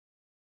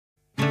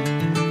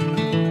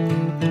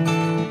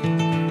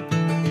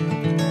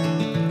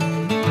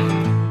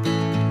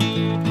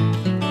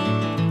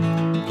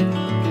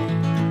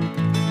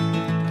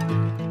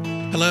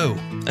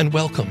and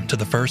welcome to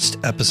the first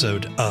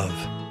episode of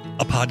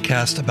a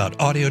podcast about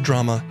audio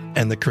drama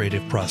and the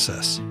creative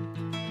process.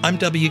 I'm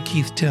W.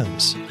 Keith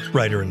Timms,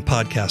 writer and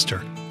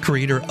podcaster,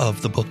 creator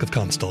of the Book of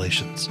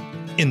Constellations.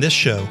 In this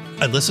show,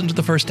 I listen to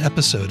the first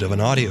episode of an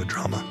audio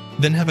drama,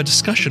 then have a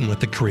discussion with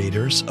the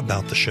creators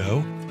about the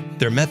show,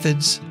 their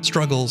methods,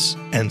 struggles,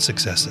 and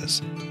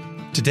successes.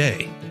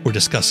 Today, we're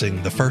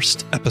discussing the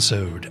first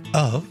episode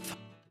of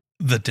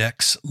The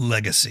Dex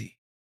Legacy.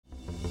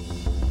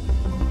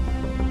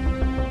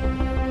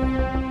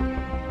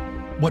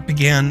 What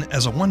began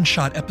as a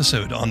one-shot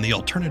episode on the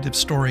Alternative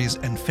Stories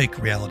and Fake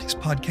Realities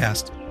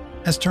podcast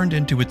has turned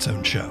into its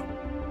own show.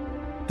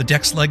 The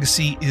Dex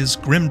Legacy is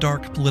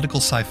grimdark political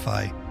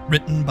sci-fi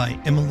written by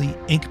Emily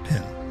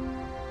Inkpen.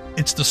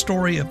 It's the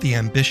story of the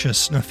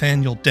ambitious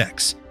Nathaniel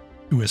Dex,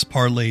 who has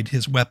parlayed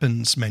his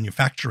weapons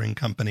manufacturing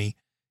company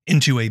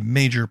into a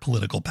major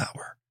political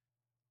power.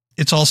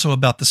 It's also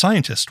about the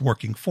scientist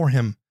working for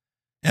him,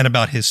 and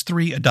about his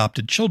 3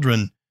 adopted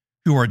children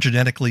who are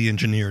genetically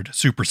engineered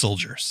super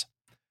soldiers.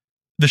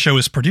 The show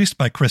is produced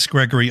by Chris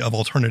Gregory of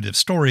Alternative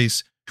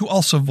Stories, who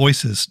also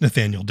voices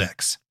Nathaniel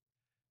Dex.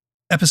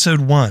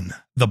 Episode 1,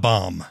 The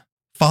Bomb,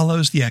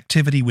 follows the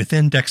activity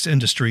within Dex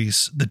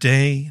Industries the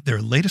day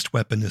their latest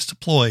weapon is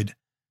deployed,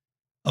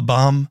 a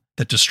bomb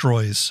that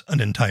destroys an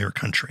entire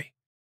country.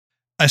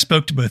 I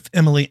spoke to both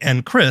Emily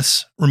and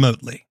Chris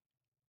remotely.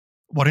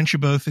 Why don't you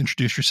both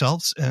introduce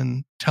yourselves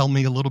and tell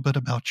me a little bit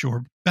about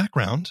your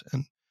background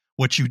and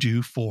what you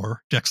do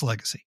for Dex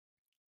Legacy?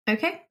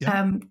 Okay.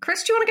 Yeah.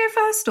 Chris, do you want to go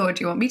first, or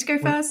do you want me to go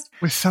first?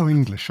 We're so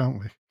English, aren't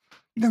we?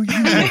 No,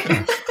 you go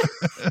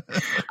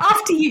first.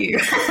 After you.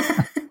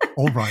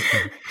 All right,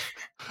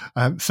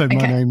 then.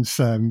 My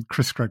name's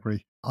Chris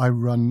Gregory. I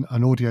run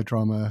an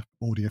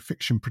audio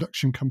fiction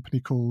production company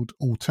called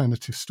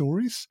Alternative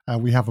Stories.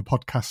 We have a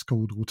podcast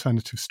called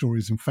Alternative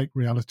Stories and Fake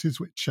Realities,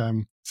 which,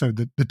 so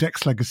the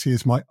Dex Legacy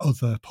is my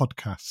other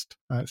podcast.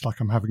 It's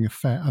like I'm having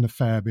an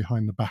affair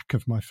behind the back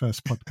of my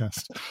first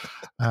podcast.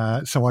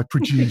 So I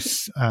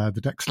produce the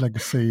Dex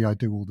Legacy. I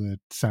do all the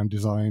sound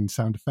design,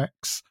 sound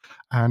effects,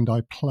 and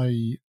I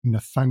play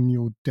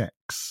Nathaniel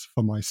Dex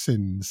for my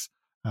sins,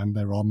 and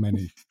there are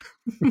many.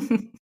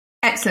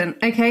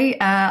 Excellent. Okay.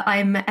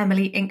 I'm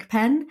Emily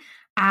Inkpen,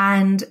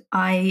 and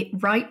I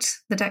write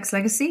the Dex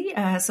Legacy.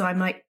 So I'm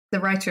like the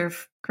writer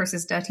of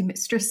Chris's Dirty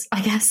Mistress,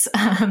 I guess.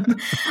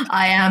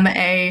 I am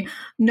a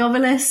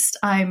novelist.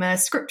 I'm a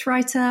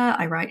scriptwriter.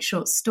 I write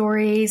short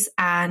stories,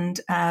 and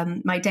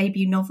my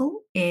debut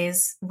novel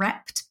is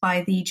repped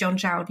by the John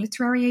Jarrod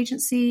Literary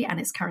Agency, and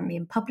it's currently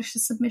in publisher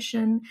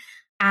submission.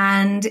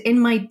 And in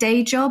my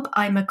day job,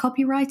 I'm a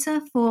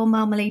copywriter for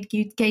Marmalade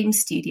Game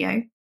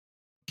Studio.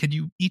 Can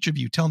you, each of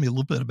you, tell me a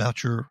little bit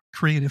about your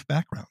creative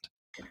background?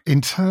 In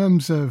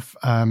terms of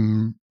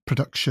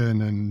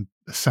production and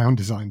sound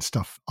design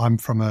stuff, I'm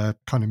from a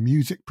kind of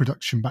music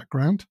production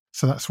background.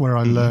 So that's where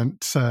I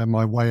learnt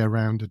my way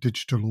around a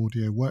digital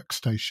audio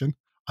workstation.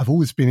 I've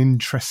always been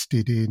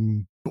interested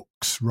in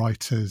books,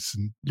 writers,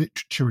 and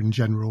literature in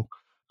general.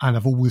 And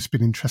I've always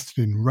been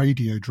interested in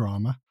radio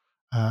drama.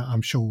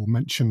 I'm sure we'll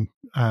mention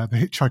the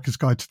Hitchhiker's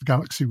Guide to the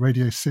Galaxy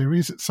radio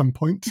series at some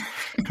point,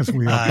 because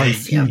we are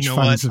both huge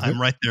fans of it. I'm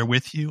right there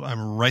with you. When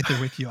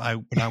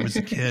I was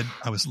a kid,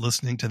 I was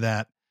listening to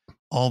that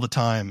all the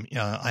time.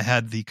 I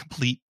had the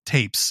complete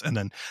tapes, and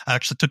then I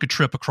actually took a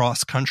trip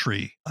across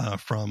country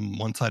from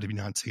one side of the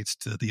United States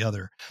to the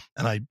other,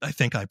 and I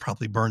think I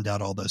probably burned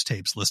out all those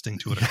tapes listening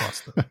to it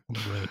across the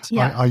roads.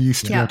 Yeah. I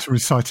used to be able to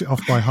recite it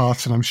off by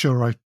heart, and I'm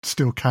sure I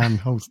still can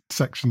whole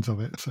sections of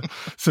it.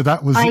 So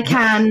that was... I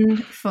can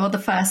for the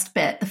first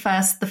bit, the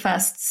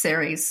first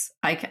series.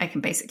 I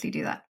can basically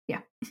do that. Yeah.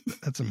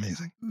 That's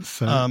amazing.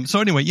 So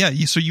anyway,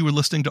 so you were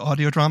listening to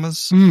audio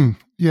dramas?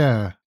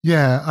 Yeah.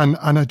 And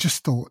I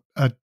just thought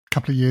a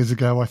couple of years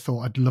ago, I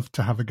thought I'd love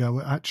to have a go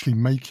at actually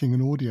making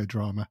an audio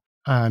drama.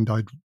 And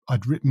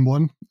I'd written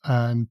one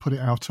and put it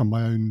out on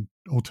my own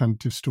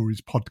Alternative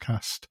Stories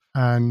podcast,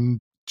 and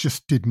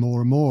just did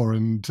more and more.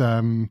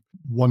 And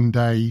one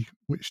day,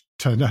 which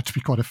turned out to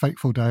be quite a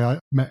fateful day, I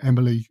met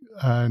Emily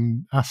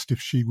and asked if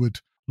she would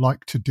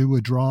like to do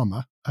a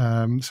drama.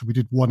 So we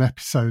did one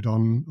episode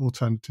on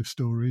Alternative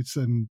Stories,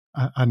 and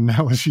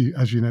now, as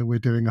you know, we're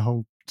doing a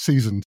whole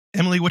season.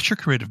 Emily, what's your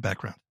creative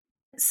background?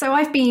 So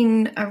I've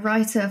been a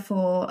writer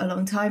for a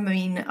long time. I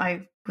mean,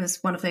 I was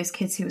one of those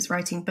kids who was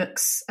writing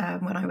books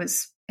when I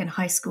was in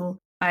high school.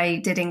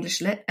 I did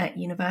English Lit at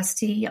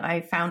university.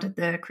 I founded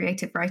the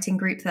creative writing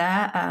group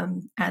there,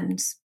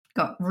 and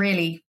got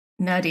really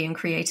nerdy and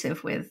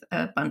creative with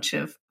a bunch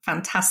of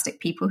fantastic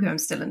people who I'm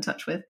still in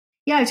touch with.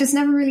 Yeah, I just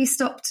never really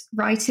stopped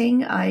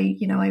writing. I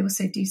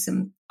also do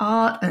some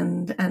art,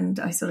 and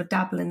I sort of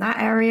dabble in that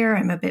area.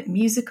 I'm a bit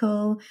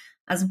musical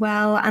as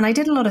well. And I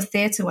did a lot of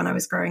theatre when I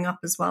was growing up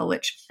as well,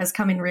 which has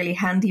come in really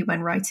handy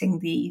when writing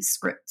the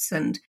scripts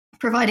and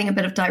providing a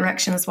bit of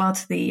direction as well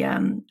to the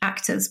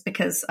actors,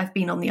 because I've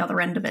been on the other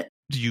end of it.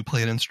 Do you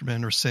play an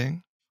instrument or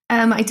sing?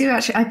 I do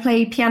actually. I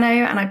play piano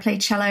and I play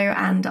cello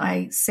and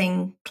I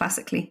sing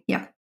classically.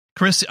 Yeah.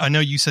 Chris, I know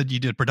you said you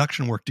did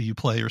production work. Do you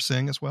play or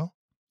sing as well?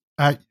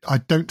 I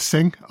don't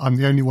sing. I'm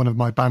the only one of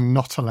my band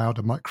not allowed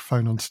a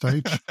microphone on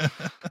stage,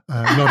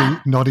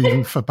 not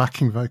even for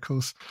backing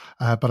vocals.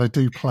 But I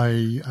do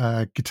play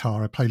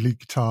guitar. I play lead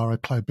guitar. I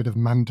play a bit of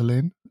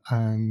mandolin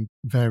and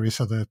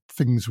various other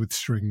things with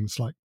strings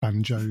like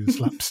banjos,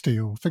 lap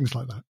steel, things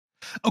like that.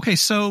 Okay,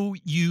 so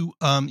you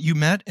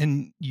met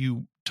and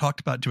you talked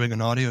about doing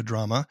an audio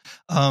drama.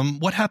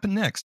 What happened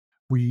next?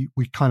 We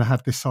kind of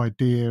had this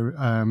idea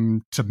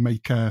to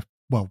make a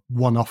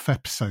one-off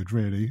episode,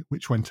 really,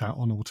 which went out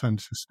on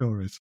Alternative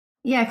Stories.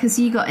 Yeah, because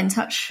you got in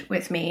touch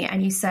with me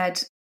and you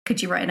said,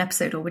 could you write an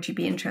episode or would you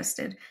be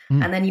interested?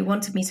 And then you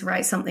wanted me to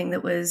write something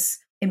that was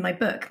in my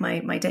book,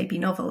 my debut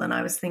novel. And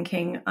I was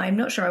thinking, I'm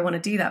not sure I want to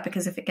do that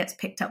because if it gets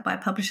picked up by a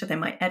publisher, they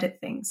might edit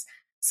things.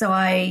 So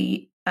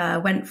I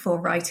went for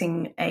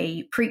writing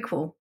a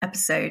prequel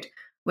episode,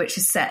 which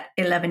is set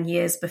 11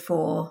 years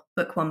before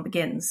book one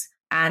begins.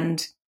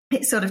 And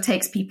it sort of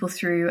takes people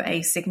through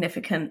a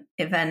significant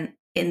event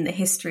in the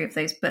history of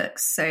those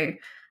books. So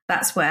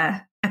that's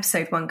where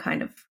episode one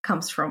kind of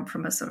comes from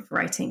a sort of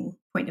writing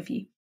point of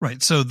view.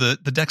 Right. So the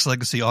Dex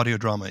Legacy audio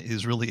drama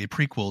is really a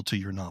prequel to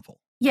your novel.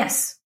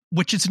 Yes.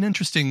 Which is an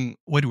interesting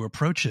way to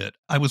approach it.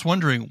 I was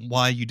wondering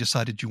why you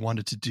decided you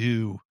wanted to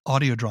do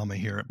audio drama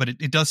here, but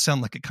it does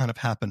sound like it kind of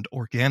happened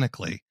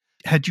organically.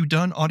 Had you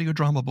done audio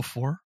drama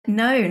before?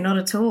 No, not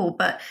at all.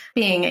 But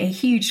being a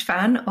huge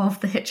fan of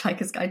The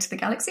Hitchhiker's Guide to the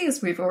Galaxy,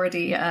 as we've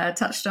already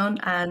touched on,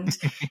 and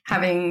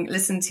having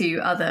listened to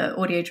other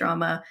audio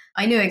drama,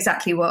 I knew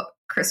exactly what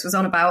Chris was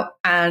on about,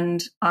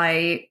 and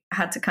I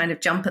had to kind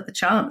of jump at the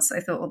chance. I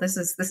thought, well, this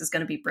is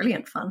going to be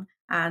brilliant fun,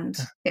 and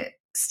it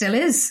still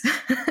is.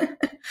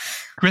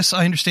 Chris,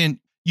 I understand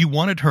you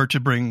wanted her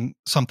to bring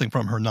something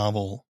from her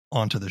novel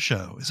onto the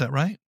show. Is that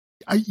right?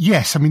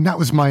 Yes, I mean, that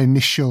was my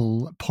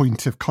initial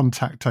point of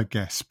contact, I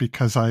guess,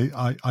 because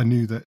I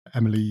knew that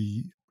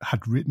Emily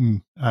had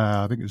written,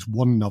 I think it was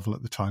one novel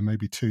at the time,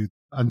 maybe two.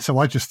 And so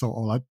I just thought,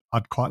 well,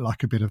 I'd quite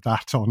like a bit of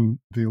that on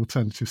the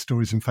Alternative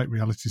Stories and Fake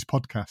Realities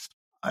podcast.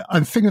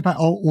 And the thing about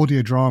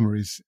audio drama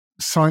is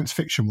science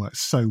fiction works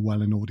so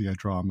well in audio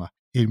drama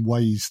in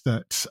ways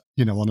that,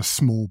 on a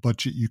small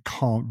budget, you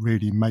can't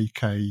really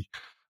make a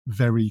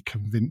very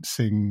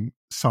convincing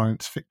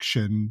science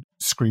fiction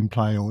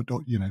screenplay or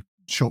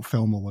short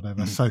film or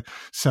whatever. So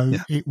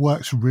yeah. It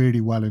works really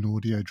well in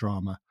audio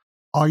drama.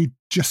 I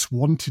just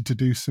wanted to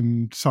do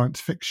some science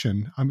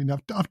fiction. I mean,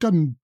 I've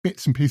done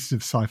bits and pieces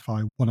of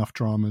sci-fi one-off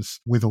dramas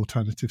with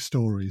Alternative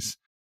Stories,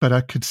 but I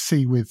could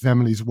see with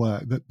Emily's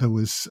work that there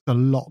was a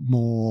lot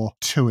more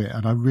to it,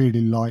 and I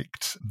really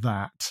liked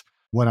that.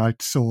 When I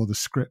saw the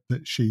script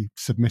that she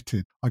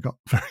submitted, I got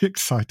very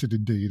excited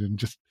indeed and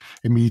just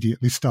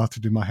immediately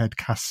started in my head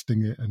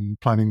casting it and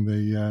planning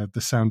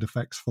the sound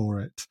effects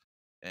for it.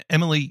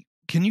 Emily,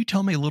 can you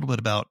tell me a little bit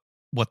about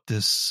what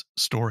this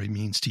story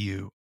means to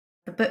you?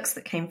 The books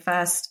that came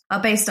first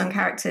are based on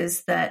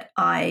characters that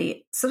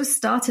I sort of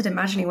started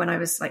imagining when I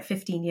was like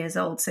 15 years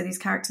old. So these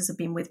characters have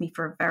been with me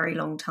for a very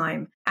long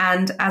time.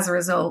 And as a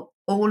result,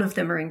 all of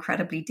them are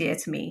incredibly dear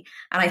to me.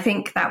 And I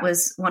think that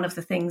was one of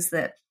the things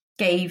that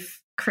gave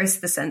Chris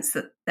the sense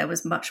that there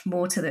was much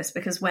more to this,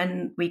 because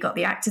when we got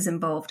the actors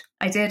involved,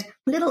 I did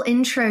little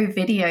intro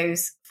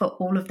videos for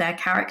all of their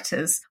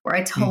characters where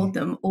I told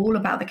them all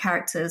about the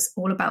characters,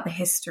 all about the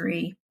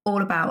history,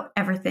 all about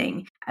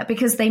everything,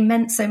 because they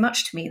meant so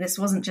much to me. This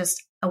wasn't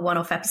just a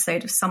one-off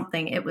episode of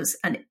something. It was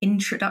an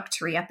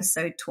introductory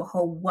episode to a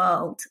whole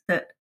world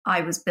that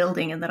I was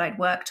building and that I'd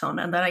worked on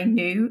and that I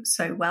knew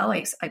so well.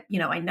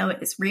 I know it.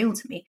 It's real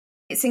to me.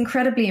 It's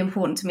incredibly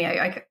important to me.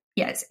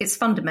 It's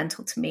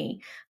fundamental to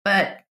me.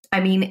 But I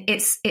mean,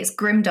 it's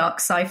grimdark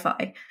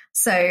sci-fi.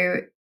 So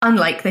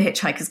unlike The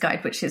Hitchhiker's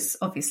Guide, which is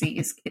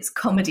obviously it's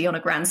comedy on a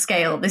grand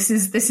scale, this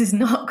is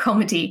not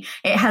comedy.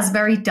 It has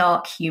very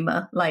dark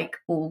humor, like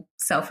all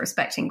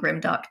self-respecting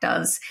grimdark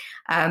does.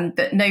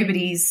 But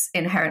nobody's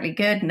inherently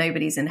good.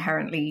 Nobody's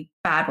inherently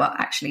bad. Well,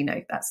 actually,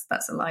 no,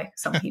 that's a lie.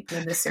 Some people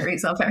in this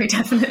series are very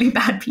definitely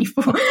bad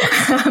people. But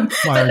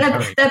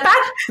they're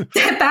bad.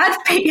 They're bad.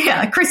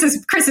 Yeah,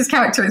 Chris's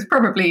character is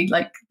probably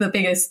like the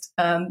biggest.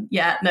 But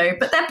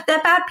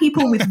they're bad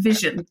people with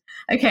vision.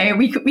 Okay,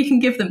 we can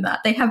give them that.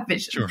 They have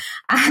vision. Sure.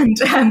 And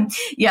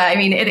I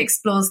mean, it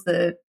explores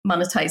the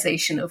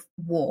monetization of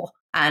war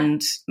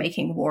and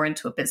making war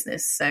into a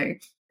business. So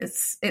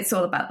it's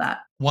all about that.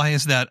 Why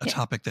is that a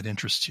topic that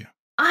interests you?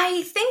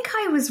 I think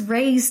I was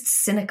raised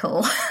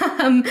cynical.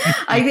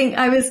 I think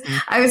I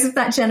was of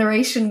that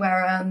generation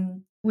where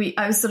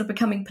I was sort of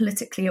becoming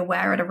politically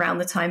aware at around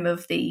the time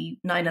of the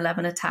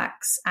 9/11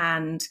 attacks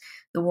and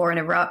the war in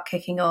Iraq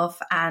kicking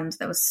off, and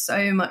there was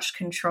so much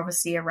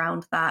controversy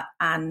around that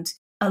and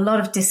a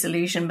lot of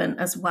disillusionment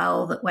as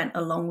well that went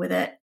along with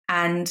it.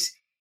 And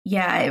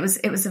yeah, it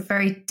was a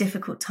very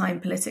difficult time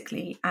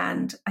politically,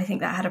 and I think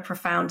that had a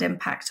profound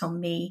impact on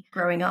me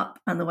growing up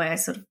and the way I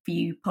sort of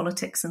view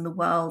politics and the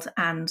world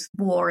and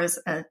war as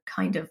a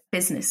kind of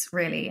business,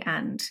 really,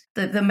 and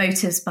the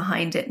motives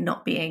behind it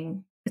not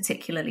being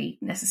particularly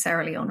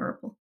necessarily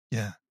honorable.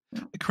 Yeah.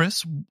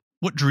 Chris,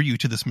 what drew you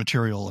to this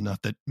material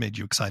enough that made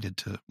you excited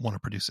to want to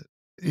produce it?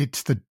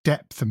 it's the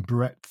depth and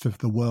breadth of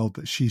the world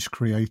that she's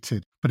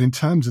created. But in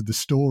terms of the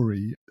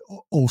story,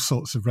 all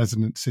sorts of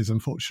resonances.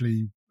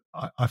 Unfortunately,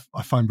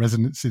 I find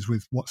resonances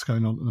with what's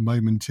going on at the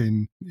moment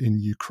in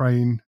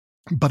Ukraine,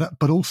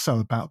 but also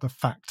about the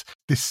fact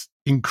this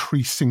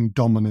increasing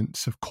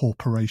dominance of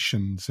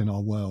corporations in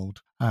our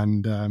world.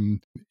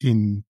 And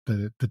in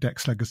the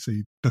Dex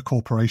Legacy, the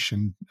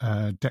corporation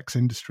Dex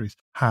Industries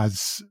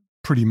has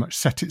pretty much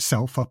set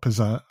itself up as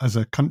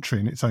a country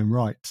in its own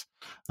right.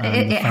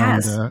 It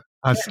has.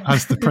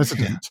 As the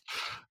president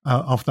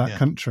of that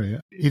country,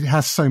 it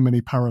has so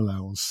many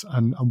parallels.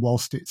 And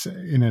whilst it's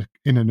in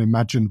an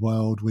imagined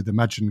world with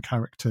imagined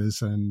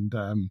characters and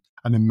an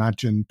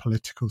imagined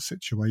political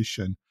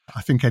situation,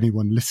 I think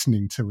anyone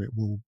listening to it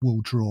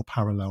will draw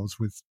parallels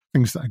with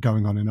things that are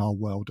going on in our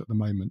world at the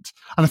moment.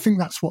 And I think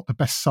that's what the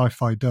best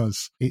sci-fi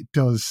does. It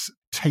does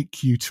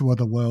take you to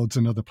other worlds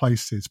and other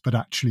places, but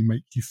actually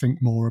make you think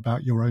more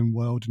about your own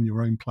world and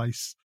your own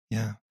place.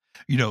 Yeah.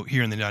 You know,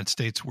 here in the United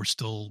States, we're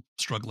still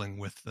struggling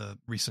with the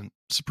recent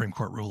Supreme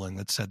Court ruling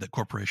that said that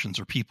corporations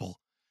are people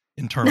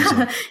in terms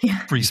of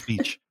free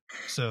speech.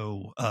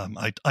 So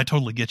I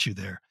totally get you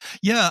there.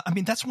 Yeah, I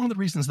mean, that's one of the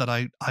reasons that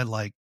I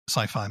like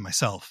sci-fi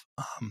myself,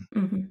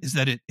 is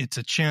that it's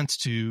a chance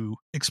to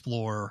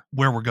explore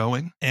where we're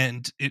going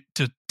and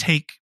to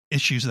take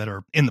issues that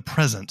are in the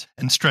present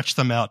and stretch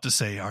them out to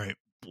say, all right,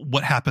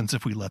 what happens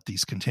if we let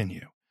these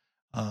continue?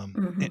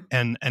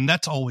 And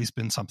that's always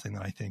been something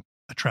that I think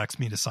attracts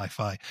me to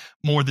sci-fi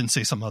more than,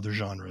 say, some other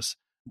genres.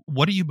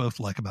 What do you both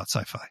like about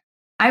sci-fi?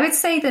 I would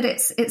say that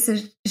it's a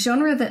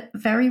genre that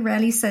very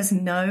rarely says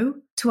no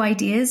to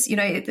ideas. You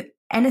know,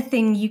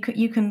 anything you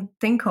can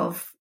think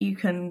of, you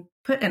can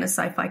put in a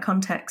sci-fi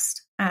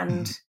context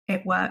and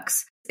it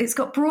works. It's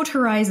got broad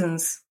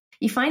horizons.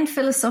 You find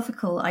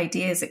philosophical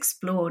ideas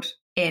explored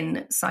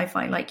in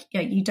sci-fi, like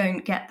you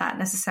don't get that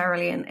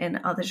necessarily in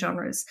other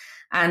genres.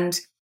 And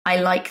I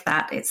like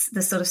that. It's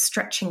the sort of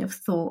stretching of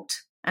thought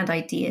and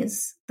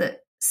ideas that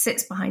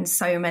sits behind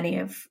so many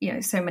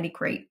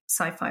great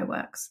sci-fi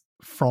works.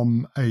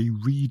 From a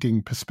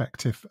reading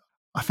perspective,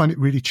 I find it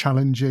really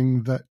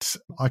challenging that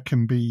I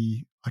can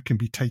be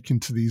taken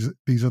to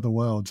these other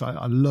worlds.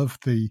 I love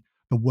the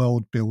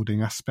world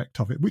building aspect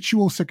of it, which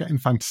you also get in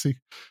fantasy.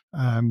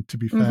 To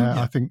be fair,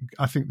 I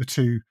think the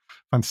two,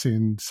 fantasy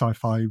and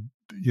sci-fi,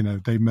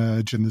 they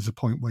merge, and there's a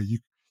point where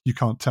you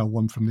can't tell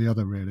one from the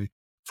other really.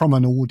 From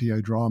an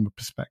audio drama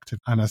perspective,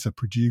 and as a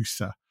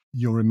producer,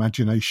 your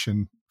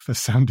imagination for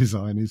sound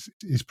design is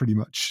pretty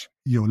much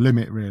your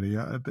limit, really.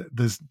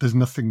 There's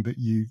nothing that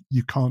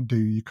you can't do,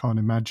 you can't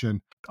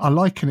imagine. I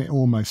liken it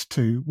almost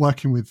to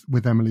working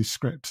with Emily's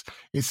scripts.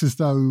 It's as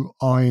though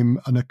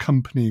I'm an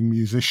accompanying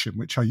musician,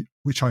 which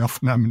I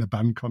often am in a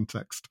band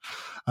context,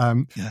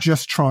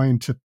 just trying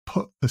to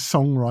put the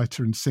songwriter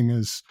and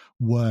singer's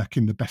work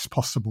in the best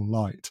possible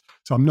light.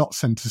 So I'm not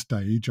centre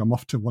stage, I'm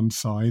off to one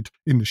side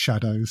in the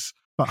shadows,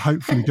 but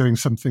hopefully doing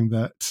something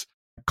that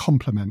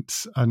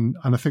complements. And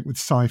I think with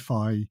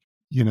sci-fi,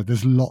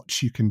 there's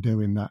lots you can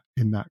do in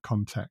that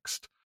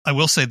context. I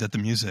will say that the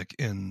music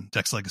in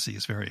Dex Legacy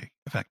is very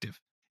effective.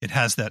 It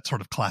has that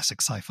sort of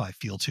classic sci-fi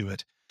feel to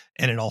it,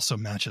 and it also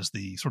matches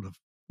the sort of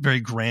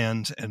very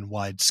grand and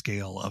wide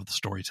scale of the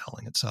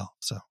storytelling itself.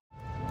 So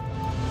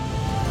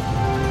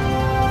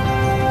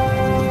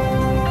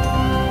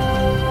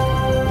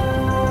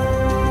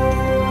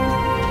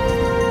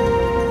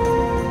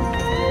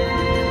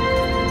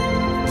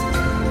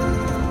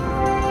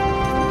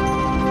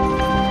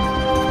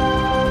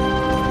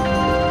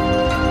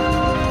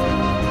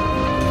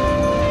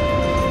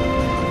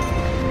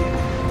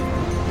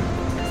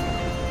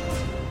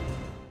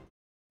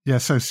yeah,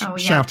 so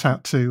shout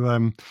out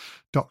to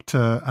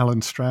Dr.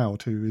 Alan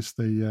Stroud, who is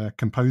the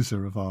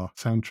composer of our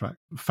soundtrack.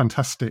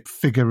 Fantastic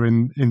figure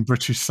in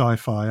British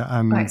sci-fi.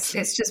 And it's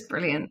just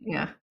brilliant,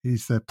 yeah.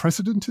 He's the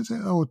president, is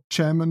it? Or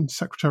chairman,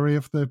 secretary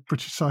of the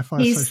British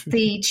Sci-Fi Association? He's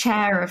the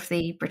chair of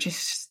the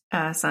British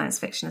Science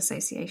Fiction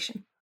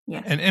Association,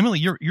 yeah. And Emily,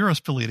 you're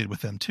affiliated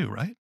with them too,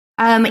 right?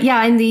 Yeah,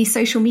 I'm the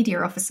social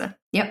media officer.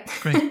 Yep.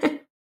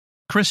 Great.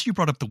 Chris, you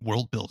brought up the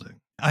world building.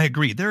 I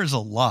agree. There is a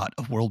lot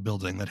of world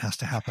building that has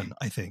to happen,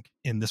 I think,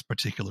 in this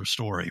particular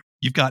story.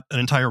 You've got an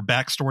entire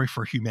backstory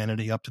for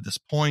humanity up to this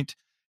point.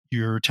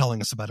 You're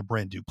telling us about a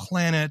brand new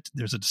planet.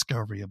 There's a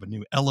discovery of a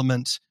new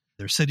element.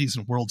 There's cities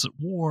and worlds at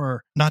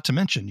war. Not to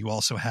mention, you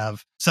also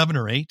have 7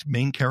 or 8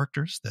 main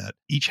characters that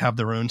each have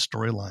their own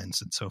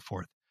storylines and so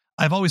forth.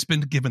 I've always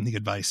been given the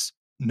advice,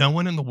 no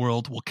one in the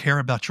world will care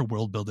about your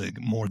world building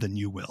more than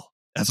you will.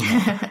 As an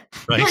author,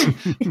 right?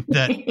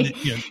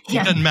 It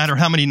doesn't matter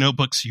how many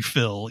notebooks you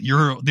fill,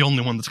 you're the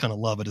only one that's going to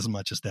love it as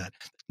much as that.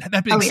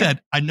 That being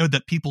said, I know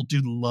that people do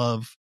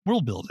love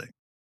world building.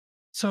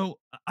 So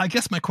I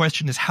guess my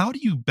question is, how do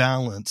you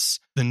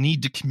balance the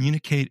need to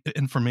communicate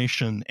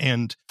information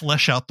and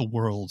flesh out the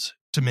world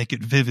to make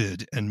it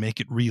vivid and make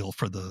it real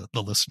for the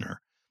listener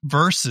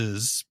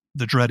versus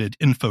the dreaded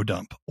info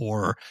dump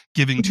or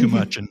giving too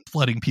much and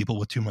flooding people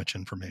with too much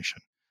information?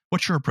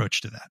 What's your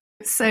approach to that?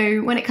 So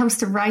when it comes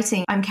to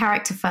writing, I'm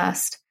character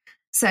first.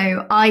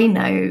 So I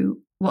know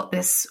what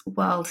this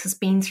world has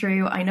been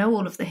through. I know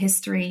all of the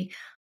history,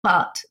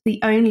 but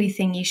the only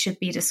thing you should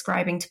be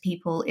describing to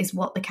people is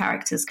what the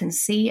characters can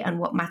see and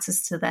what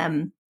matters to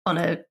them on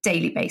a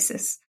daily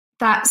basis.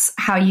 That's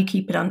how you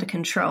keep it under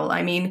control.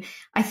 I mean,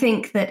 I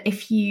think that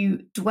if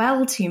you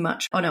dwell too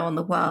much on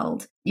the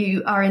world,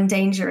 you are in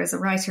danger as a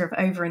writer of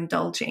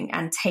overindulging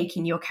and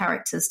taking your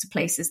characters to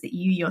places that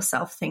you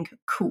yourself think are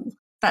cool.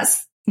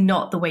 That's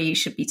not the way you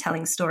should be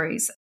telling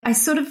stories. I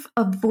sort of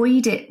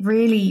avoid it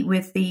really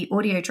with the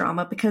audio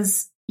drama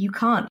because you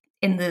can't.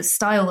 In the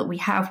style that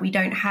we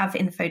don't have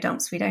info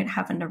dumps, we don't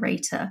have a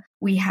narrator,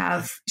 we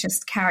have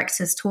just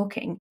characters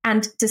talking.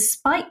 And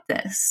despite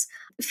this,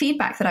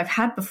 feedback that I've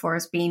had before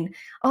has been,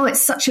 oh,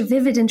 it's such a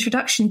vivid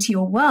introduction to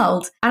your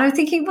world. And I'm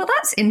thinking, well,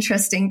 that's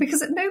interesting,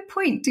 because at no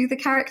point do the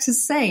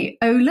characters say,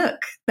 oh, look,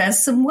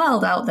 there's some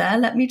world out there,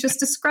 let me just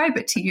describe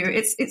it to you.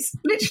 It's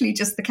literally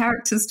just the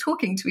characters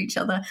talking to each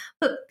other.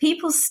 But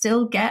people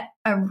still get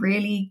a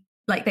really,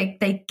 like,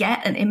 they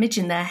get an image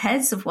in their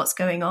heads of what's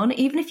going on,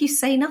 even if you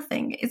say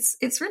nothing.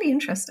 It's really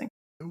interesting.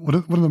 One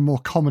of the more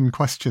common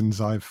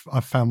questions I've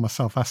found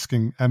myself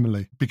asking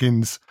Emily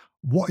begins,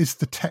 what is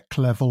the tech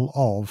level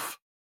of ...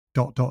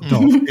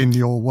 in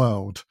your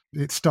world?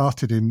 It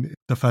started in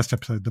the first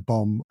episode, The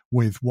Bomb,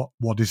 with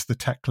what is the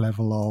tech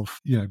level of,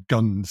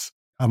 guns?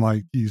 Am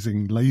I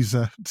using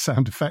laser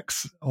sound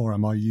effects, or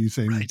am I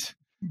using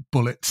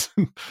bullets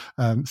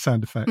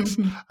sound effects?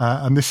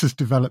 And this has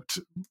developed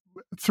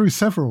through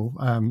several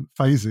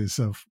phases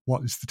of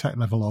what is the tech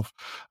level of,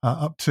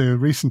 up to a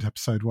recent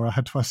episode where I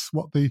had to ask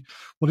what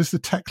is the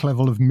tech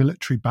level of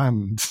military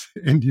bands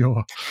in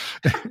your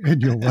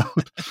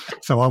world.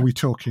 So are we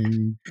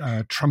talking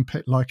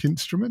trumpet-like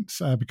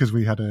instruments? Because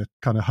we had a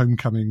kind of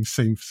homecoming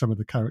scene for some of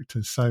the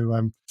characters.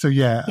 So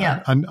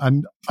yeah.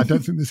 And I don't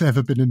think there's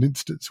ever been an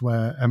instance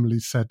where Emily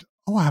said,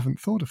 oh, I haven't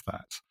thought of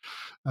that.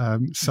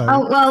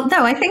 Oh, well,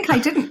 no, I think I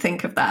didn't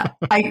think of that.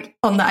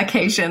 On that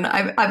occasion,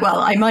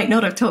 I might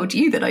not have told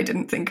you that I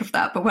didn't think of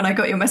that, but when I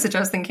got your message, I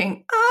was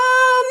thinking,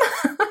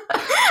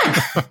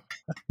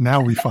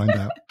 Now we find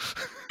out.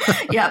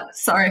 Yeah,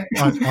 sorry.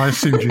 I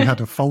assumed you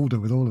had a folder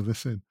with all of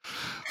this in,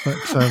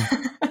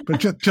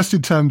 but just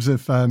in terms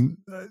of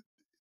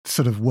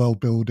sort of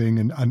world building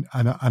and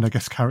I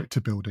guess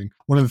character building,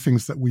 one of the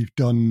things that we've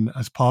done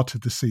as part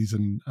of the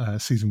season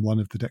 1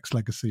 of the Dex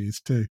Legacy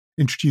is to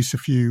introduce a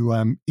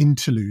few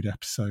interlude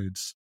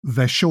episodes.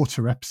 They're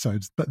shorter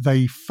episodes, but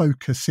they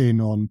focus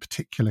in on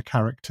particular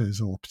characters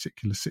or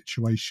particular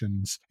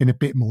situations in a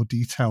bit more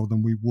detail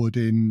than we would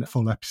in a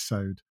full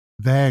episode.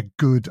 They're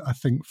good, I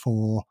think,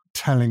 for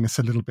telling us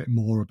a little bit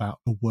more about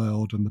the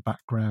world and the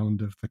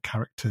background of the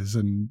characters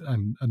and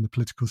the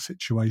political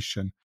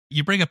situation.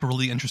 You bring up a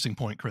really interesting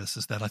point, Chris,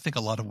 is that I think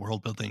a lot of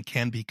world building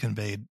can be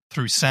conveyed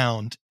through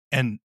sound,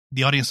 and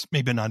the audience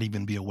may not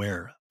even be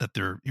aware that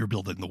you're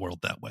building the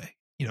world that way.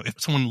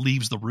 If someone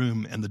leaves the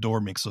room and the door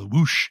makes a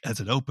whoosh as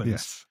it opens,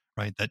 yes,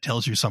 right, that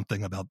tells you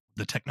something about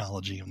the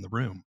technology in the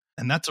room.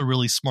 And that's a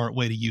really smart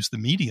way to use the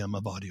medium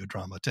of audio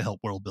drama to help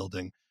world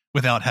building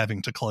without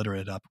having to clutter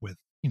it up with,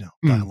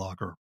 dialogue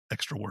or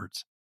extra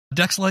words.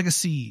 Dex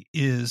Legacy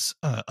is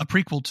a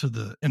prequel to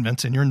the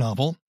events in your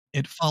novel.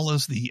 It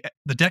follows the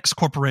Dex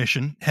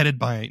Corporation, headed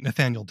by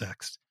Nathaniel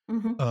Dex,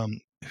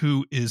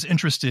 who is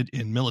interested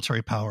in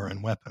military power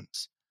and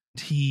weapons.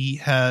 He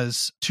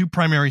has two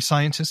primary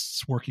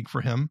scientists working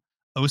for him,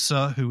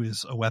 Osa, who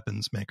is a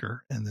weapons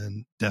maker, and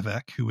then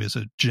Devek, who is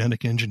a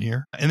genetic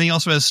engineer. And he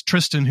also has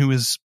Tristan, who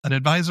is an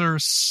advisor /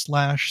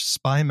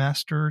 spy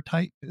master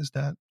type. Is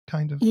that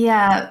kind of?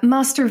 Yeah,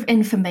 master of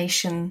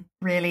information,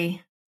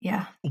 really.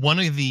 Yeah. One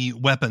of the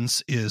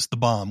weapons is the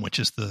bomb, which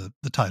is the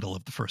title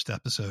of the first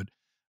episode,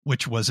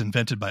 which was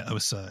invented by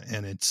Osa,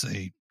 and it's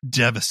a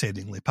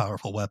devastatingly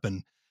powerful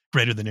weapon,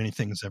 greater than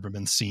anything that's ever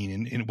been seen,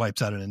 and it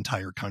wipes out an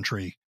entire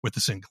country with a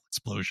single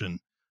explosion.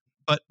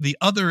 But the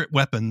other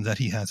weapon that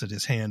he has at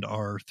his hand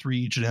are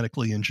 3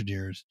 genetically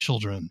engineered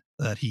children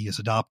that he has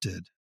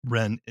adopted,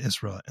 Ren,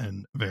 Isra,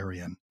 and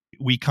Varian.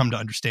 We come to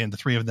understand the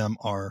 3 of them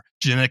are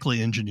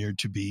genetically engineered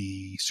to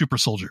be super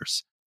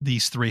soldiers.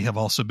 These 3 have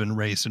also been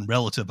raised in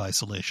relative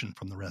isolation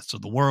from the rest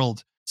of the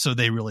world, so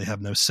they really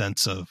have no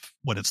sense of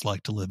what it's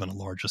like to live in a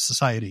larger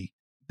society.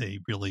 They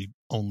really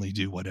only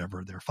do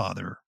whatever their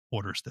father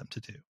orders them to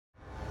do.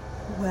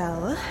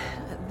 Well,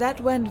 that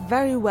went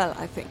very well,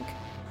 I think.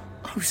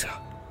 Osa,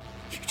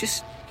 you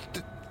just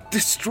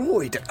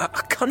destroyed a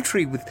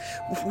country with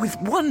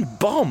one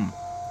bomb.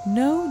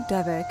 No,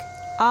 Devek,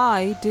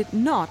 I did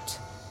not.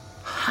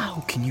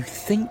 How can you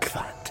think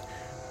that?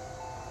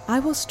 I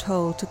was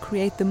told to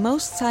create the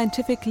most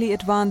scientifically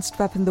advanced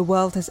weapon the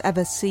world has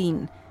ever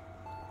seen.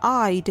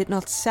 I did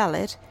not sell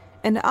it,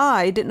 and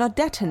I did not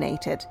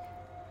detonate it.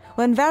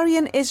 When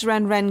Varian, Isra,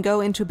 and Ren go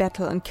into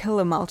battle and kill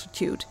a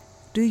multitude,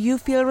 do you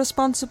feel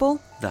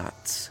responsible?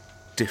 That's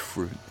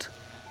different.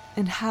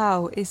 And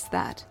how is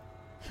that?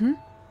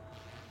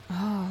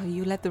 Oh,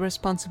 you let the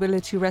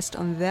responsibility rest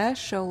on their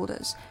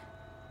shoulders.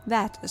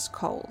 That is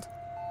cold.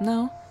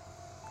 No,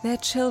 they're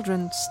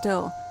children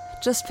still.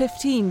 Just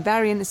 15,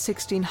 Varian is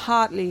 16,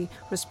 hardly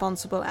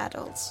responsible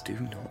adults. Do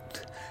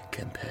not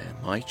compare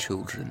my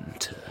children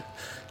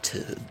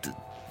to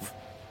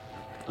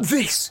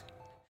this.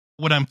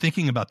 When I'm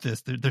thinking about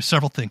this, there's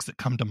several things that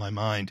come to my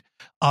mind.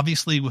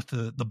 Obviously, with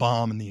the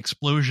bomb and the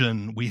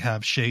explosion, we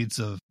have shades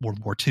of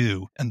World War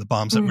II and the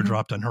bombs that were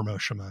dropped on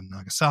Hiroshima and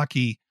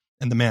Nagasaki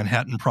and the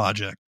Manhattan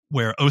Project,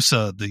 where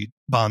Osa, the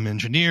bomb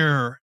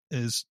engineer,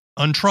 is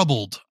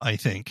untroubled, I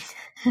think,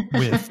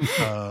 with,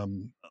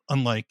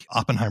 unlike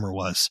Oppenheimer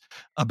was,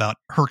 about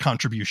her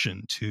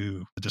contribution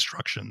to the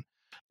destruction.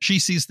 She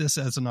sees this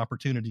as an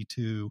opportunity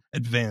to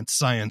advance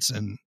science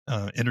and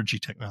energy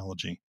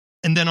technology.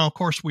 And then, of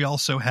course, we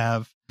also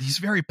have these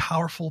very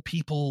powerful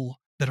people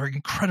that are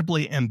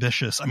incredibly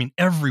ambitious. I mean,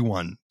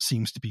 everyone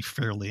seems to be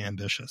fairly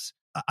ambitious.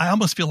 I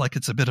almost feel like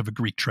it's a bit of a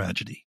Greek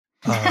tragedy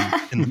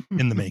in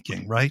the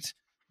making, right?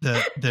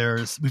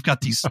 We've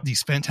got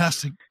these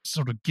fantastic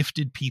sort of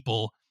gifted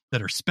people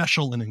that are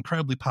special and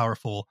incredibly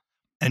powerful,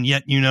 and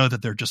yet you know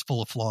that they're just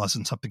full of flaws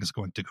and something is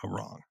going to go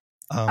wrong.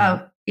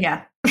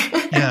 Yeah.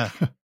 Yeah.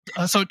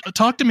 So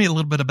talk to me a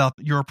little bit about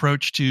your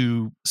approach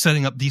to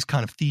setting up these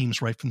kind of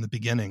themes right from the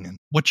beginning and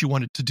what you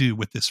wanted to do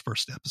with this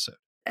first episode.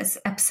 As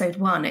episode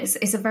 1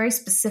 is a very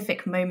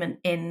specific moment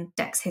in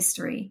Dex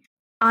history.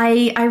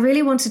 I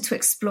really wanted to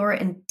explore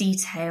it in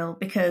detail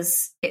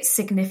because it's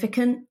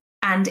significant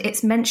and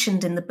it's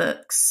mentioned in the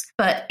books,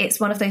 but it's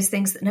one of those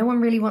things that no one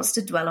really wants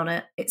to dwell on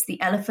it. It's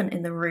the elephant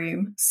in the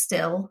room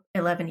still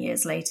 11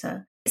 years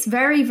later. It's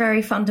very,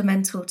 very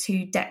fundamental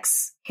to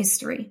Dex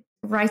history.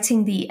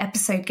 Writing the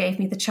episode gave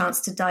me the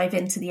chance to dive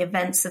into the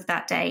events of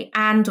that day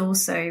and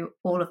also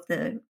all of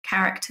the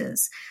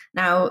characters.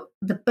 Now,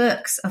 the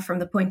books are from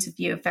the point of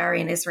view of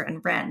Varian, Isra,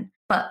 and Ren,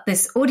 but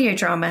this audio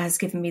drama has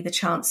given me the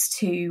chance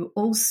to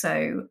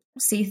also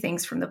see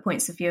things from the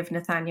points of view of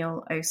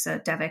Nathaniel, Osa,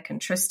 Devik,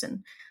 and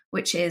Tristan,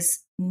 which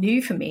is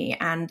new for me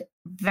and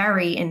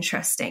very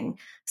interesting,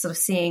 sort of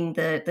seeing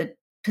the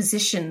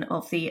position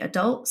of the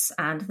adults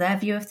and their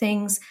view of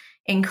things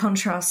in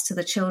contrast to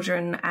the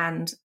children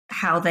and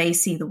how they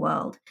see the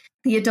world.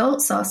 The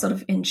adults are sort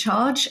of in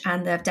charge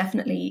and they've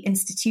definitely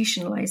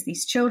institutionalized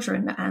these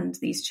children, and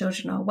these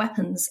children are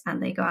weapons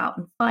and they go out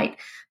and fight.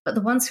 But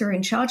the ones who are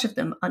in charge of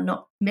them are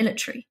not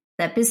military,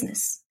 they're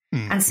business.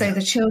 And so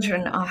the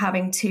children are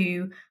having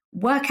to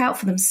work out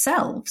for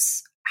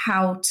themselves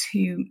how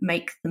to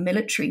make the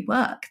military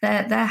work.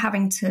 They're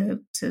having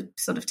to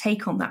sort of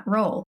take on that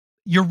role.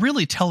 You're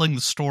really telling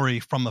the story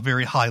from a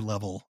very high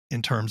level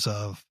in terms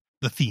of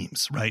the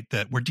themes, right?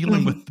 That we're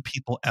dealing with the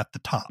people at the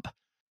top.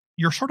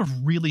 You're sort of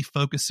really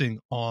focusing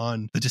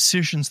on the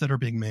decisions that are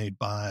being made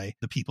by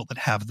the people that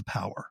have the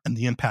power and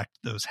the impact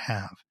those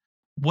have.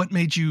 What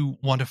made you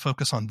want to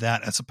focus on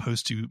that as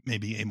opposed to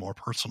maybe a more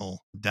personal,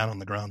 down on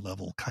the ground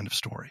level kind of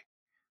story?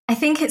 I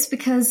think it's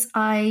because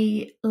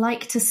I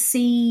like to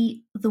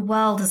see the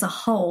world as a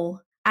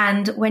whole.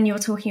 And when you're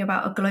talking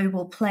about a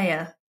global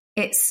player,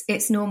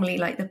 it's normally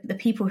like the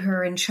people who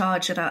are in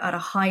charge at a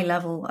high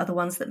level are the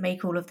ones that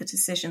make all of the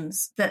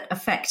decisions that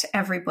affect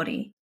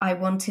everybody. I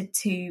wanted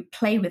to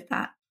play with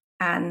that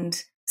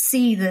and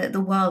see the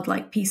world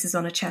like pieces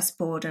on a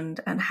chessboard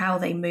and how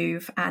they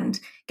move, and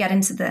get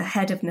into the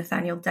head of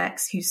Nathaniel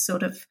Dex, who's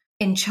sort of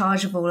in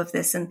charge of all of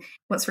this. And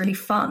what's really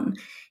fun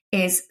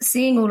is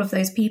seeing all of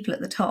those people at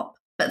the top,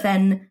 but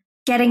then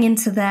getting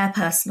into their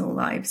personal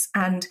lives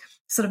and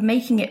sort of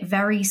making it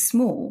very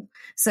small.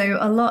 So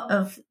a lot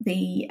of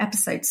the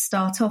episodes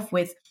start off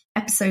with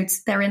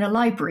episodes, they're in a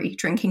library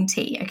drinking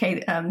tea.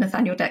 Okay,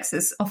 Nathaniel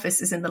Dex's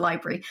office is in the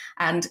library.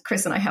 And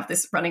Chris and I have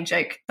this running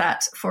joke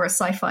that for a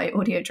sci-fi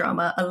audio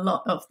drama, a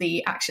lot of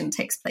the action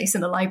takes place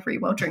in a library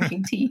while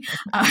drinking tea,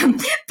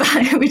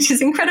 which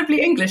is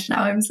incredibly English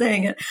now I'm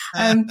saying it.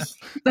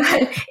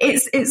 But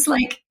it's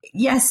like,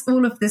 yes,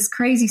 all of this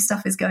crazy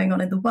stuff is going on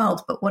in the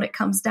world, but what it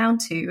comes down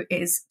to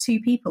is two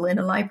people in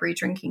a library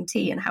drinking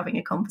tea and having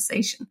a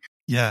conversation.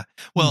 Yeah.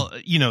 Well,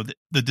 you know,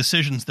 the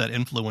decisions that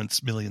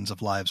influence millions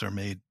of lives are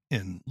made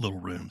in little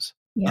rooms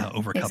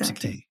over cups of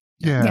tea.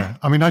 Yeah.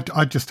 I mean,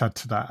 I just add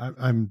to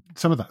that.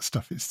 Some of that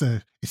stuff, it's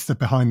the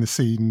behind the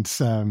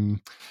scenes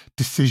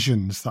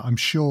decisions that I'm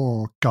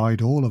sure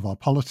guide all of our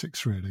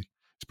politics, really.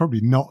 It's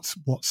probably not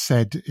what's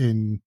said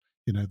in,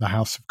 you know, the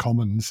House of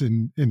Commons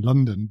in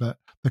London, but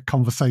the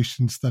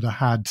conversations that are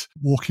had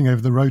walking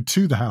over the road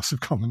to the House of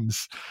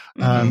Commons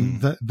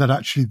that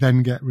actually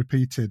then get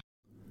repeated.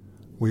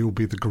 We will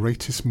be the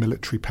greatest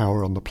military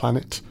power on the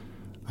planet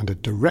and a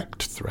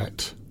direct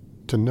threat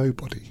to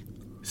nobody.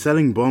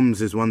 Selling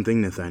bombs is one thing,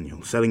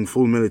 Nathaniel. Selling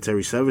full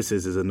military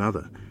services is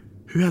another.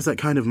 Who has that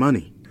kind of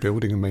money?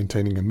 Building and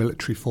maintaining a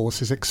military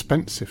force is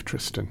expensive,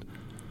 Tristan.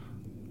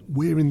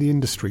 We're in the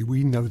industry.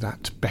 We know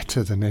that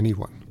better than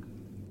anyone.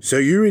 So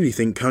you really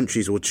think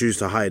countries will choose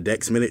to hire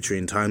Dex military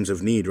in times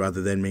of need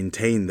rather than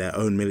maintain their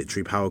own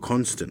military power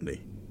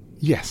constantly?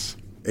 Yes.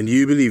 And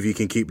you believe you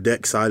can keep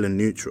Dex Island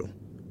neutral?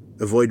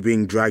 Avoid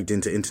being dragged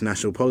into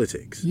international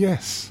politics?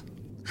 Yes.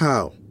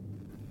 How?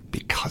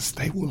 Because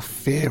they will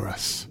fear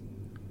us.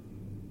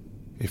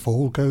 If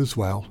all goes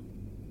well,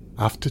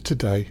 after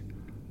today,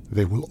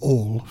 they will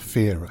all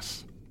fear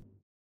us.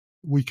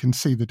 We can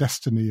see the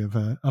destiny of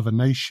a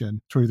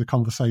nation through the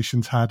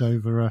conversations had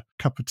over a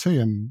cup of tea.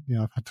 And,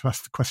 I've had to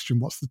ask the question,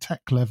 what's the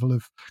tech level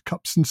of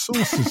cups and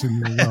saucers in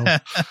your world?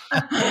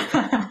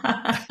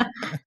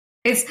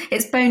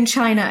 It's bone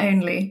china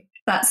only.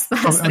 That's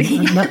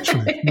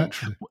naturally.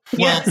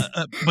 Well,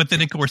 but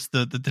then of course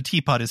the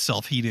teapot is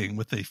self-heating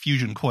with a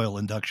fusion coil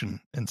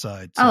induction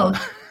inside. So,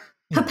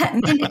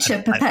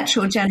 miniature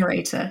perpetual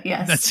generator,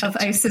 yes, of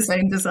Osa's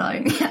own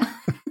design. Yeah.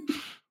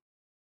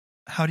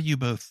 How do you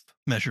both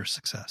measure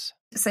success?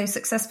 So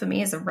success for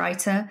me as a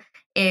writer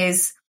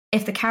is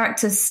if the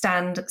characters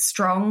stand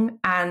strong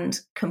and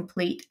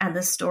complete and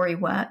the story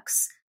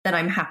works, then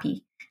I'm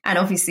happy. And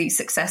obviously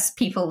success,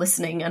 people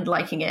listening and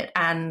liking it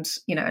and,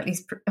 at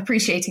least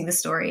appreciating the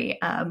story.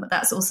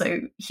 That's also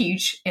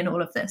huge in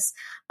all of this.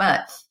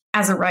 But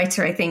as a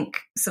writer, I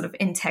think sort of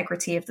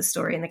integrity of the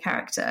story and the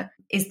character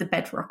is the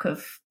bedrock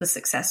of the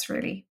success,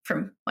 really,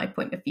 from my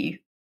point of view.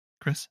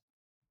 Chris?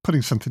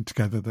 Putting something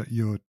together that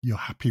you're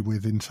happy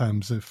with in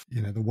terms of,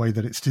 the way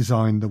that it's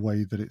designed, the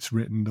way that it's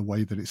written, the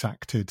way that it's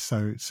acted.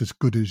 So it's as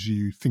good as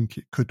you think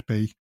it could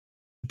be.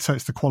 So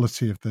it's the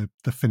quality of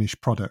the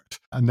finished product.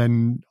 And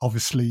then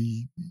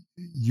obviously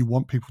you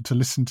want people to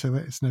listen to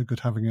it. It's no good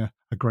having a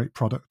great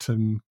product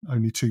and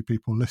only 2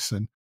 people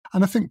listen.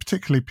 And I think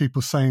particularly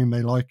people saying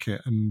they like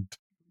it and,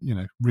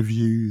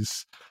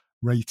 reviews,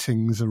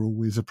 ratings are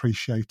always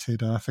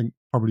appreciated. I think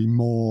probably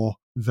more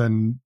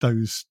than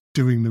those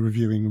doing the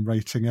reviewing and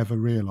rating ever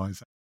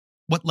realise it.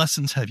 What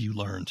lessons have you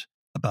learned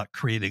about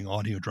creating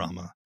audio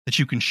drama that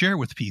you can share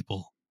with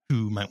people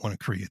who might want to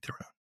create their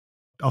own?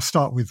 I'll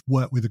start with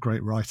work with a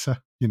great writer.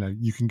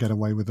 You can get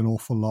away with an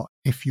awful lot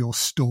if your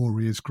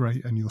story is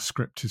great and your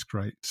script is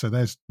great. So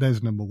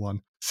there's number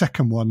one.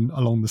 Second one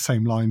along the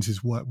same lines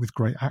is work with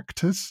great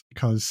actors,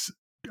 because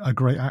a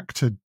great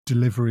actor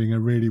delivering a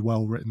really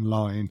well-written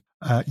line,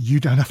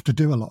 you don't have to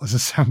do a lot as a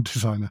sound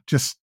designer.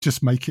 Just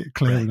make it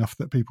clear enough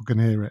that people can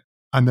hear it.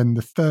 And then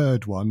the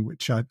third one,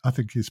 which I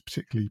think is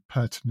particularly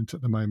pertinent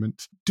at the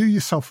moment, do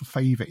yourself a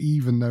favour,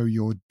 even though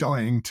you're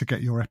dying to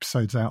get your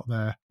episodes out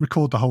there.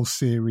 Record the whole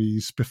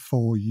series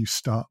before you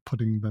start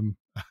putting them,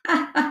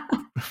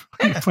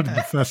 putting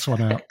the first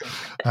one out.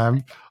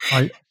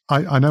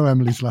 I know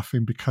Emily's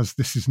laughing because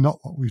this is not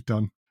what we've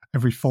done.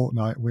 Every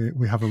fortnight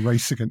we have a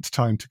race against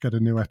time to get a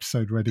new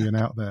episode ready and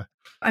out there.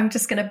 I'm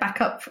just going to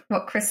back up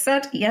what Chris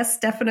said. Yes,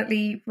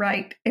 definitely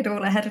write it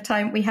all ahead of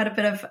time. We had a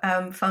bit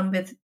of fun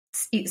with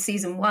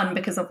season 1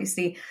 because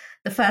obviously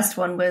the first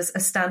one was a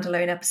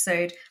standalone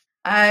episode.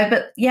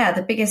 But yeah,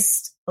 the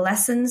biggest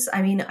lessons,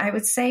 I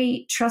would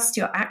say trust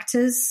your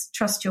actors,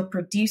 trust your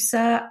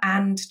producer,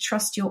 and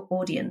trust your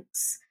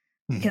audience.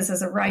 Because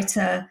as a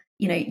writer,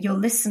 your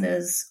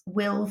listeners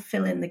will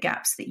fill in the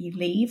gaps that you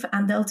leave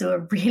and they'll do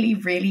a really,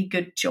 really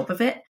good job of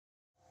it.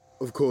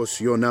 Of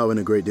course, you're now in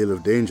a great deal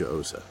of danger,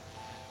 Osa.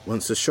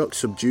 Once the shock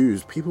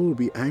subdues, people will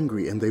be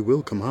angry and they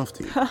will come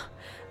after you.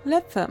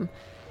 Let them.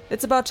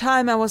 It's about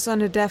time I was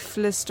on a death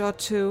list or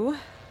 2.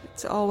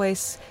 It's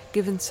always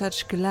given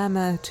such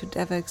glamour to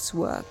Devik's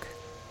work.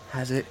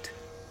 Has it?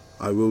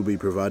 I will be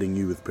providing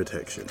you with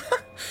protection.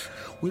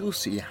 We'll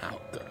see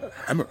how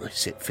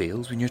glamorous it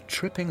feels when you're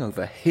tripping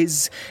over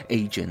his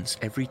agents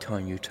every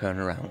time you turn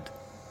around.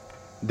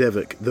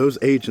 Devik, those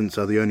agents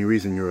are the only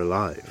reason you're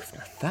alive. If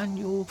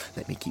Nathaniel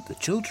let me keep the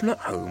children at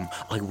home,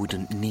 I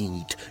wouldn't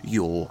need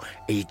your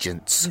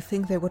agents. You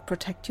think they would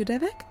protect you,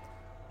 Devik?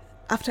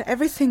 After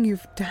everything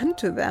you've done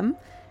to them?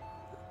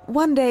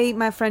 One day,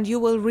 my friend, you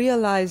will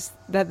realize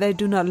that they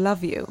do not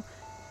love you.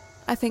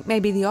 I think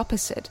maybe the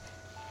opposite.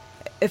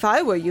 If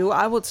I were you,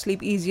 I would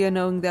sleep easier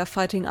knowing they're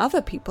fighting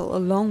other people a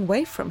long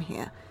way from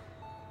here.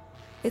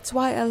 It's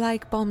why I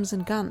like bombs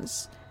and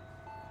guns.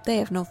 They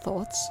have no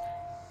thoughts.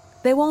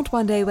 They won't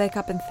one day wake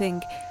up and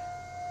think,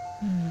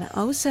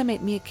 Osa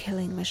made me a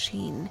killing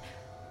machine,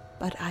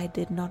 but I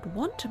did not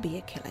want to be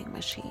a killing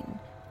machine.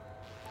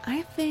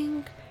 I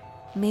think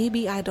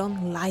maybe I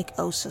don't like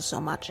Osa so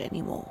much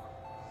anymore.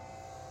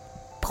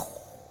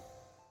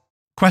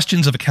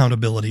 Questions of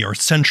accountability are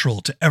central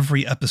to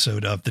every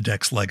episode of The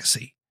Dex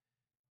Legacy.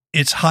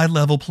 It's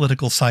high-level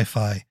political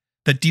sci-fi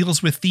that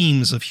deals with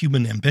themes of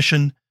human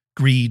ambition,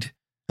 greed,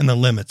 and the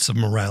limits of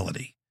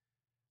morality.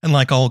 And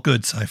like all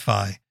good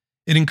sci-fi,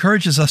 it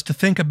encourages us to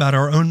think about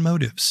our own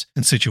motives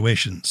and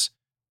situations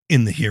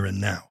in the here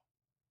and now.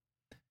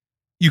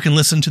 You can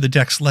listen to The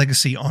Dex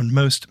Legacy on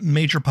most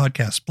major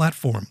podcast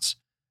platforms,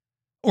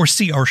 or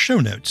see our show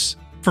notes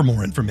for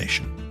more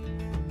information.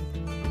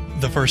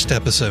 The first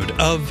episode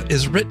of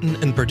is written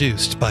and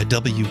produced by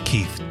W.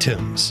 Keith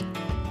Timms.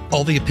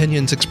 All the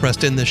opinions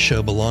expressed in this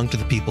show belong to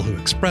the people who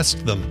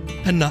expressed them,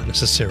 and not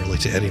necessarily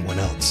to anyone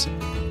else.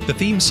 The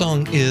theme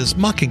song is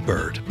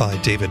Mockingbird by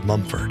David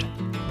Mumford.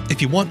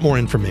 If you want more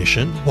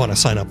information, want to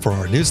sign up for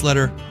our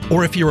newsletter,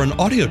 or if you're an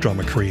audio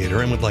drama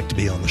creator and would like to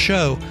be on the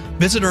show,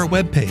 visit our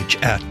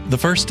webpage at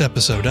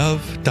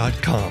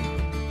thefirstepisodeof.com.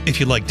 If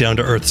you like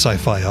down-to-earth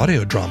sci-fi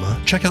audio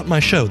drama, check out my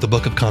show, The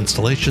Book of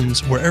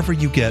Constellations, wherever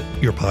you get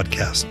your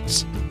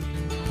podcasts.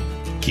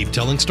 Keep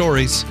telling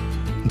stories.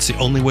 It's the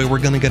only way we're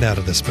going to get out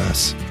of this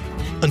mess.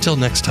 Until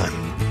next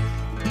time.